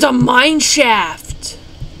 There's a mine shaft!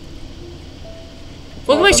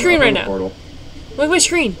 Look at my screen right now. Look at my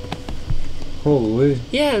screen. Holy.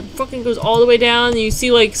 Yeah, it fucking goes all the way down and you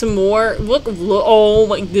see like some more. Look, oh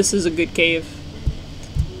my, this is a good cave.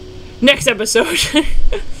 Next episode.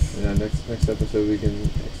 Yeah, next episode we can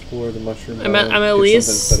explore the mushroom. I'm at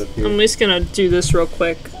least gonna do this real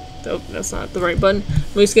quick. Oh, that's not the right button. I'm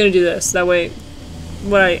at least gonna do this. That way,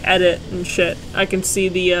 when I edit and shit, I can see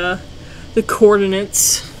the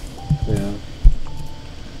coordinates. Yeah.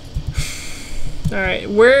 Alright,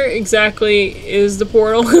 where exactly is the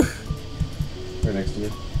portal? Right next to me.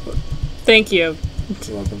 Thank you.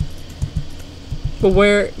 You're welcome. But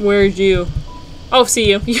where's you? Oh, see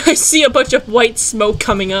you. I see a bunch of white smoke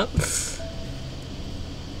coming up.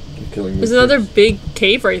 I'm killing There's another big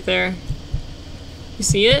cave right there. You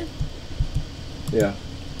see it? Yeah.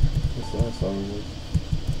 I saw it.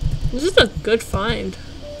 This is a good find.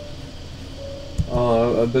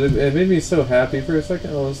 But it made me so happy for a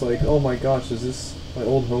second. I was like, oh my gosh, is this my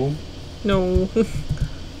old home? No.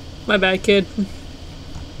 My bad, kid.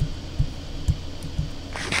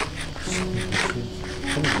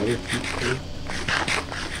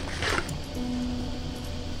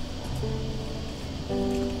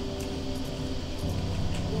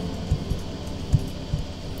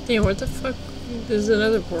 Damn, what the fuck? There's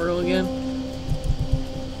another portal again.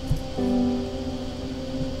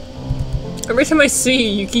 Every time I see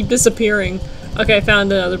you, you keep disappearing. Okay, I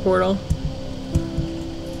found another portal.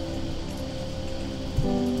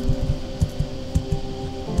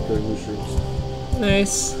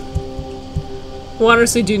 Nice. We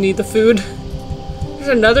honestly do need the food. There's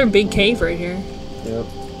another big cave right here. Yep.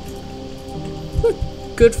 Look,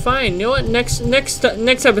 good find. You know what? Next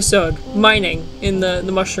episode, mining in the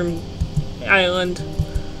mushroom island.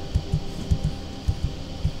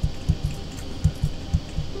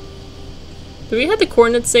 Do we have the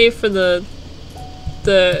coordinates saved for the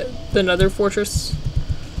Nether fortress?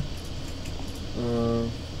 I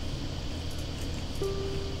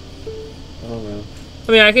don't know.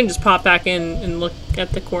 I mean, I can just pop back in and look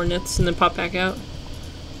at the coordinates and then pop back out.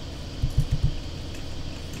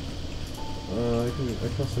 I can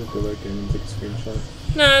also go back in and take a screenshot.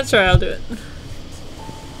 Nah, that's alright, I'll do it.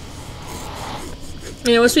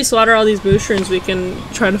 Yeah, once we slaughter all these mushrooms, we can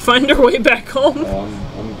try to find our way back home.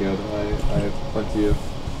 I'm good. I have plenty of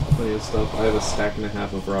stuff. I have a stack and a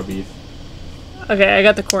half of raw beef. Okay, I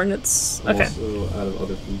got the coordinates. I'm okay. also out of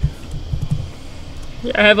other food.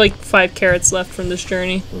 Yeah, I have like 5 carrots left from this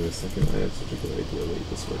journey. Wait a second, I have such a good idea. Wait,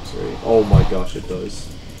 this works, right? Oh my gosh, it does.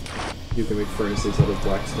 You can make furnaces out of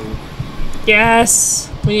blackstone. Yes!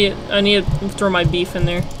 I need to throw my beef in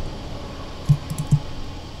there.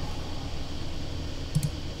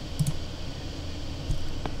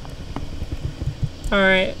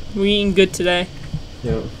 Alright, we eating good today.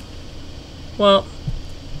 Yeah. Well,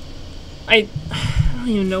 I don't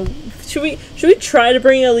even know. Should we try to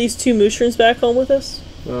bring at least 2 mushrooms back home with us?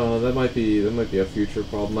 Oh, that might be a future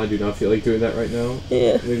problem. I do not feel like doing that right now.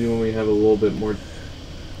 Yeah. Maybe when we have a little bit more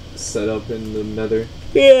set up in the Nether.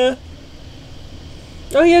 Yeah.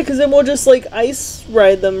 Oh yeah, because then we'll just like ice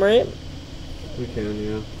ride them, right? We can,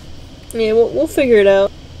 yeah. Yeah, we'll figure it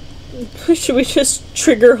out. Should we just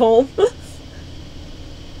trigger home?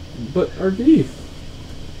 But our beef.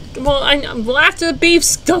 Well, well, after the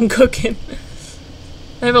beef's done cooking.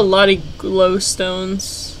 I have a lot of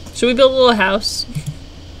glowstones. Should we build a little house?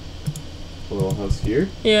 A little house here?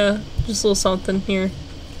 Yeah, just a little something here.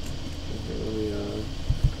 Okay, let me, yeah,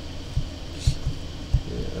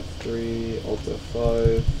 F3, Alt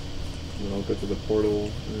F5, and then I'll go to the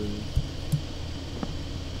portal and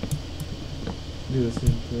do the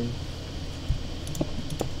same thing.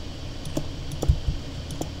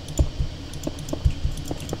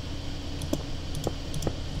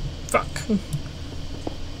 Fuck.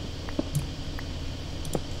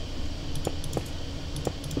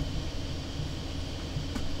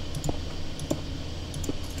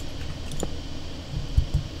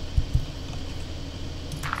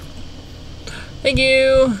 Thank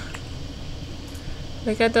you.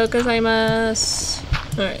 Arigatou gozaimasu.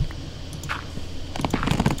 Alright.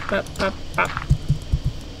 Pop, pop, pop.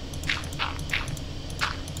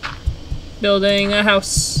 Building a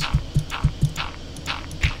house.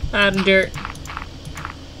 Out of dirt.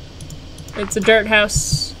 It's a dirt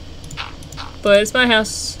house. But it's my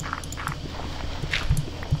house.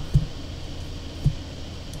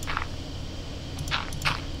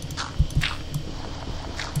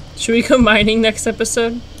 Should we go mining next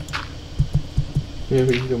episode? Yeah,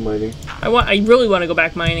 we can go mining. I really want to go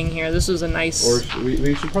back mining here. This was a nice... Or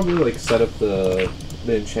we should probably like set up the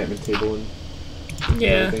enchantment table and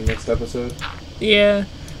everything next episode. Yeah.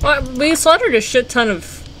 Well, we slaughtered a shit ton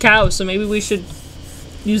of cows, so maybe we should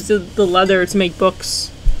use the leather to make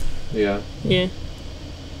books. Yeah. Yeah.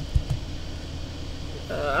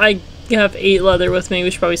 I have 8 leather with me.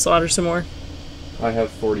 We should probably slaughter some more. I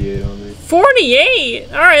have 48 on me.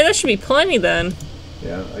 48? Alright, that should be plenty then.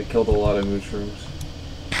 Yeah, I killed a lot of mushrooms.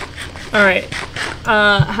 Alright.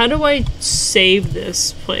 How do I save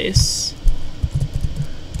this place?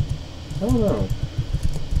 I don't know.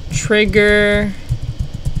 Trigger.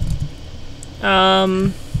 I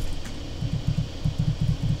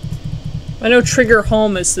know trigger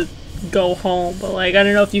home is to go home, but like, I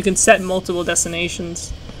don't know if you can set multiple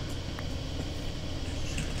destinations.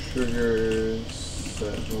 Triggers,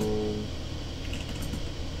 set home.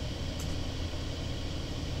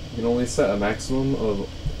 You can only set a maximum of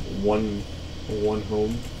one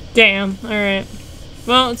home. Damn, alright.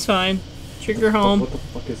 Well, it's fine. Trigger home. What the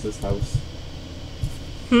fuck is this house?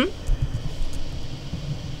 Hmm?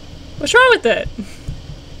 What's wrong with it?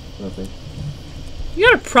 Nothing. You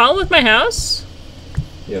got a problem with my house?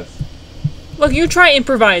 Yes. Look, you try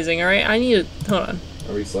improvising, alright? I need to... Hold on.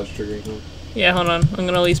 Are we slash triggering home? Yeah, hold on. I'm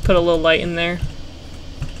gonna at least put a little light in there.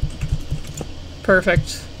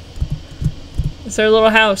 Perfect. It's our little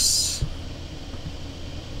house.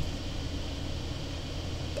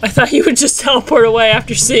 I thought you would just teleport away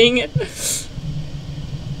after seeing it.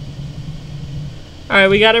 Alright,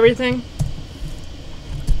 we got everything?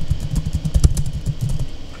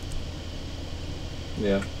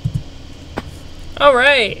 Yeah.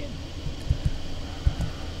 Alright.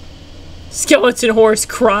 Skeleton horse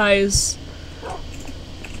cries.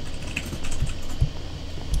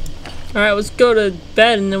 Alright, let's go to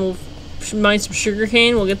bed and then we'll mine some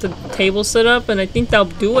sugarcane. We'll get the table set up and I think that'll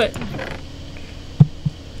do it.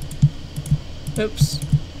 Oops.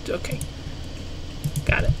 Okay.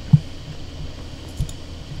 Got it.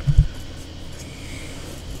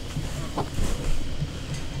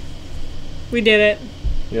 We did it.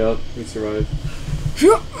 Yep, we survived.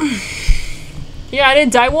 Yeah, I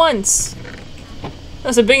didn't die once.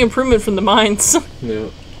 That's a big improvement from the mines. Yeah.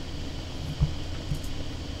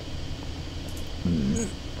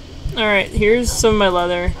 Alright, here's some of my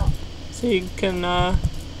leather. So you can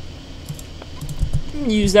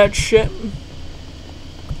use that shit.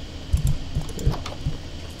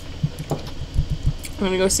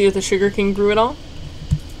 gonna go see if the sugarcane grew at all.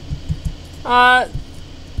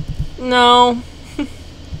 No.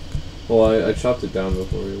 Well, I chopped it down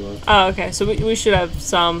before we left. Oh, okay. So we should have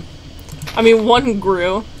some. I mean, one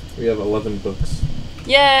grew. We have 11 books.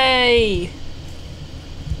 Yay!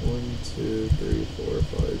 1, 2, 3, 4,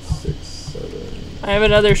 5, 6, 7. I have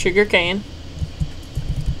another sugarcane.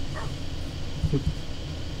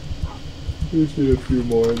 We just need a few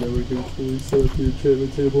more and then we can fully set up the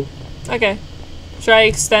enchantment table. Okay. Should I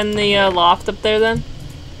extend the loft up there then?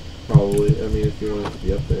 Probably. I mean, if you want it to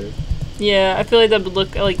be up there. Yeah, I feel like that would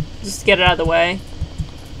look like just get it out of the way.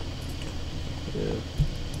 Yeah.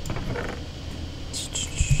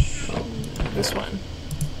 This one.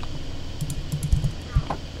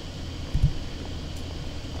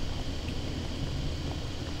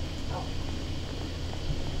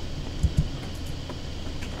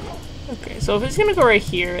 Okay, so if it's gonna go right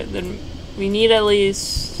here, then we need at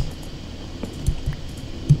least,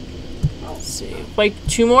 let's see, like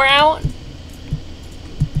 2 more out?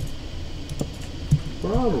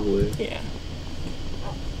 Probably. Yeah.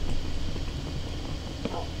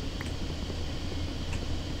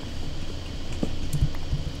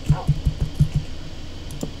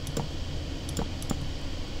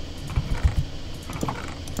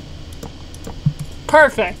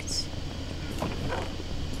 Perfect.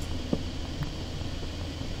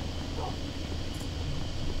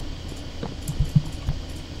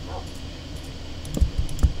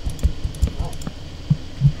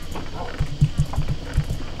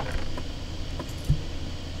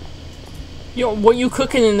 Yo, what you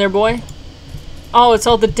cooking in there, boy? Oh, it's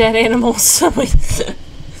all the dead animals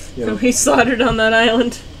that we slaughtered on that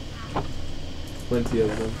island. Plenty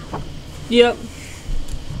of them. Yep.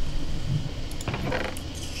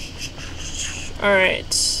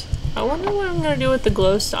 Alright. I wonder what I'm gonna do with the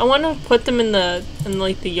glow I want to put them in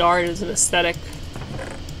like the yard as an aesthetic.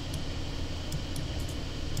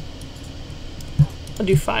 I'll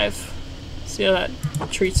do 5. See how that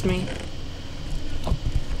treats me.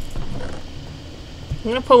 I'm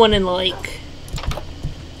gonna put one in the lake.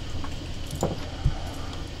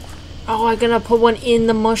 Oh, I'm gonna put one in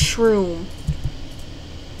the mushroom.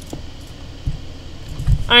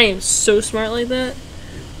 I am so smart like that.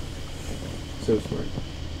 So smart.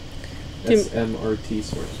 SMRT,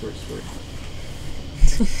 smart.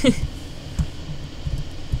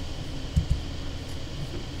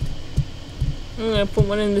 I'm gonna put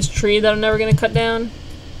one in this tree that I'm never gonna cut down.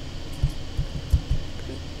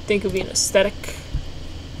 I think it'll be an aesthetic.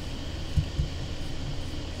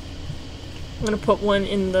 I'm gonna put one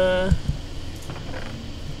in the...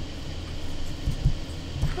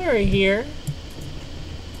 right here.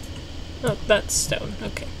 Oh, that's stone.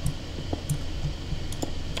 Okay.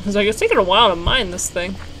 I was like, it's taking a while to mine this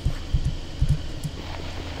thing.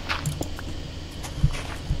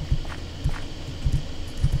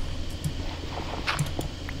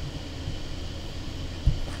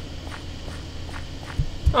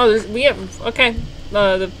 Oh, we have... okay.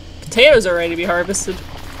 The potatoes are ready to be harvested.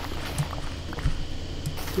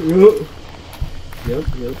 Yep.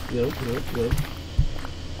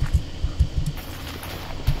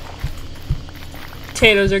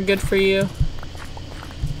 Potatoes are good for you.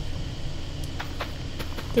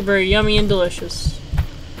 They're very yummy and delicious.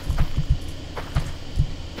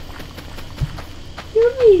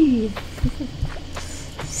 Yummy!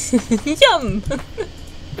 Yum! I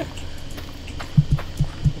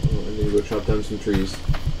need to go chop down some trees.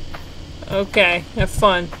 Okay, have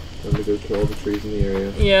fun. I'm gonna go kill all the trees in the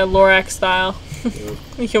area. Yeah, Lorax style. Yep.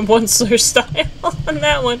 You can one slur style on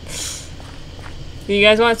that one. Do you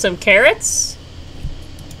guys want some carrots?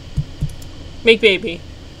 Make baby.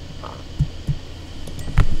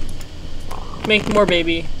 Make more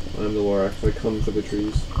baby. I'm the Lorax. I come for the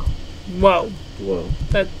trees. Whoa. Whoa.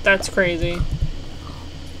 That's crazy.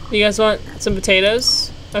 You guys want some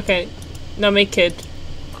potatoes? Okay. Now make kid.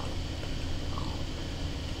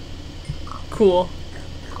 Cool.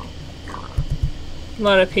 A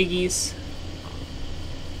lot of piggies.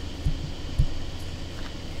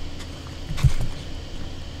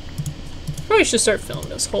 Probably should start filling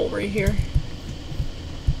this hole right here.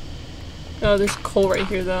 Oh, there's coal right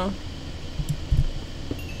here though.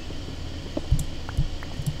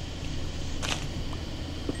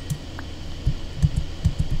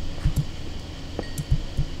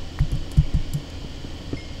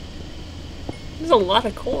 There's a lot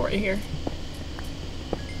of coal right here.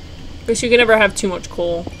 But you can never have too much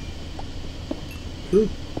coal. True.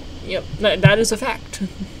 Yep, that is a fact.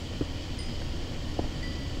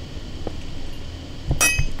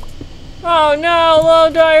 Oh no, low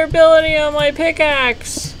durability on my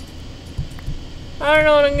pickaxe. I don't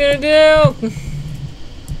know what I'm gonna do.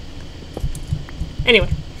 Anyway.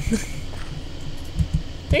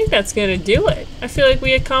 I think that's gonna do it. I feel like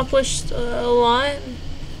we accomplished a lot.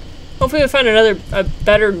 Hopefully we find a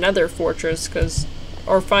better nether fortress,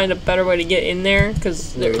 or find a better way to get in there,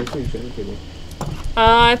 because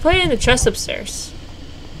I put it in the chest upstairs.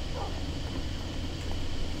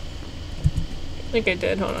 I think I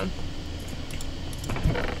did, hold on.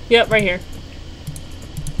 Yep, right here.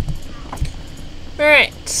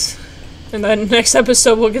 Alright. And then next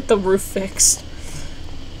episode we'll get the roof fixed.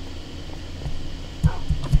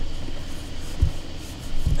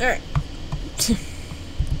 Alright.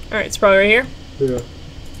 Alright, it's probably right here? Yeah.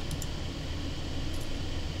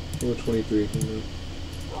 Level 23.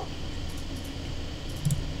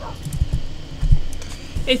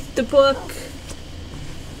 It's the book.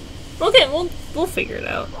 Okay, we'll figure it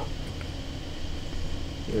out.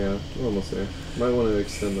 Yeah, we're almost there. Might want to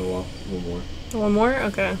extend the loft one more. One more?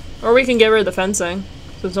 Okay. Or we can get rid of the fencing,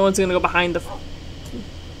 since no one's gonna go behind the...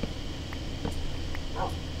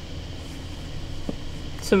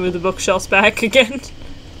 To move the bookshelves back again.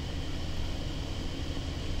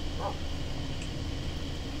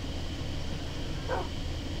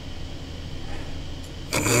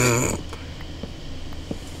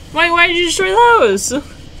 Why did you destroy those?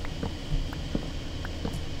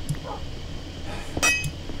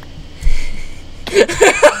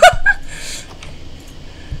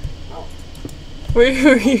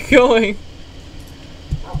 Where are you going?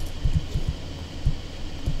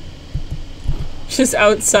 Just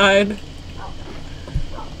outside.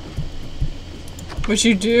 What'd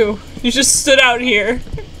you do? You just stood out here.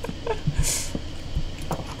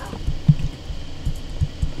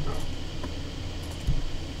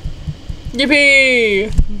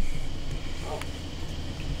 Yippee!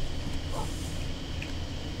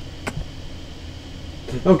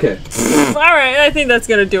 Okay. Alright, I think that's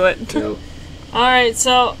gonna do it. Yep. Alright,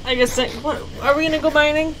 so I guess what, are we gonna go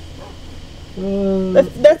mining?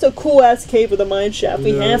 That's a cool ass cave with a mine shaft.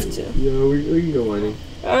 We have to. Yeah, we can go mining.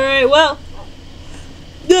 Alright, well.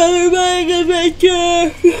 Another mining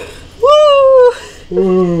adventure! Woo!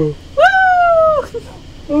 Whoa. Woo!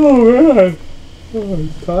 Oh man. Oh, I'm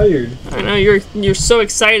tired. I know you're so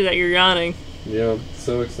excited that you're yawning. Yeah, I'm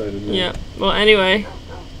so excited, man. Yeah. Well, anyway,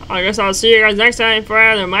 I guess I'll see you guys next time for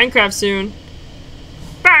another Minecraft soon.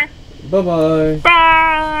 Bye. Bye-bye.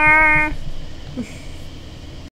 Bye.